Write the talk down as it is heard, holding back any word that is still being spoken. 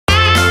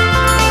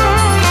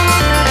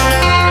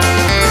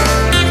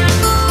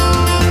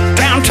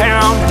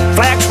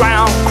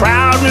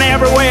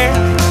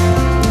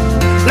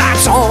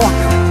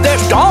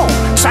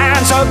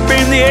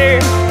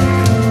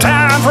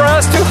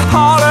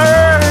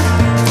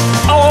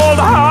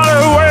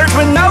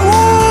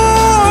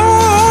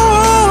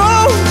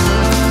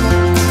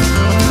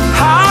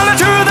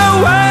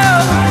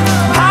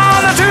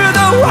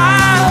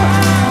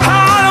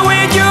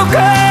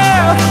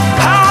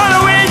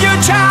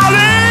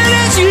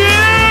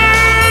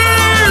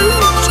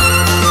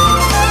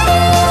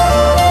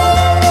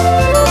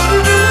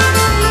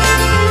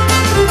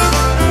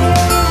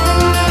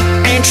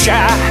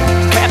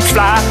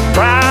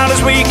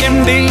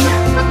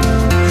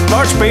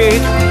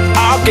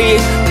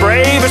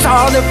is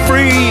all the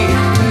free.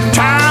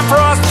 Time for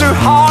us to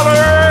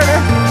holler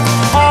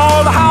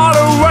all the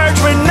holler words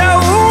we know.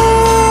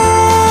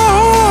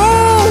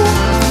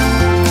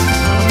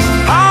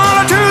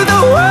 Holler to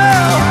the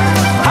world,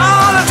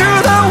 holler to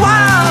the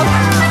wild,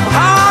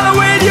 holler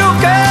with your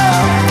girl,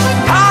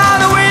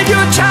 holler with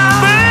your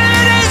child.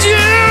 It is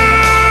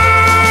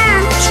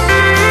yours.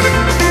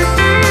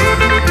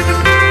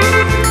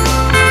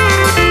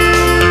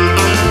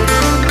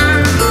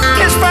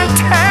 It's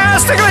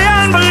fantastically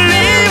unbelievable.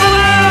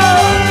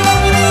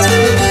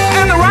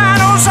 And the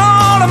rhinos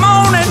all the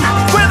morning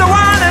with the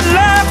wine and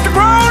left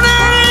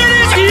groaning. It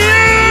is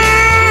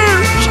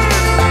yours.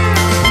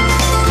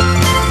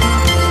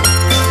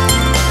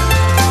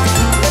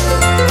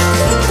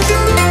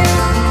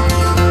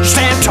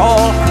 Stand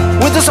tall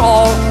with us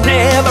all,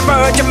 never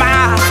merge your mind.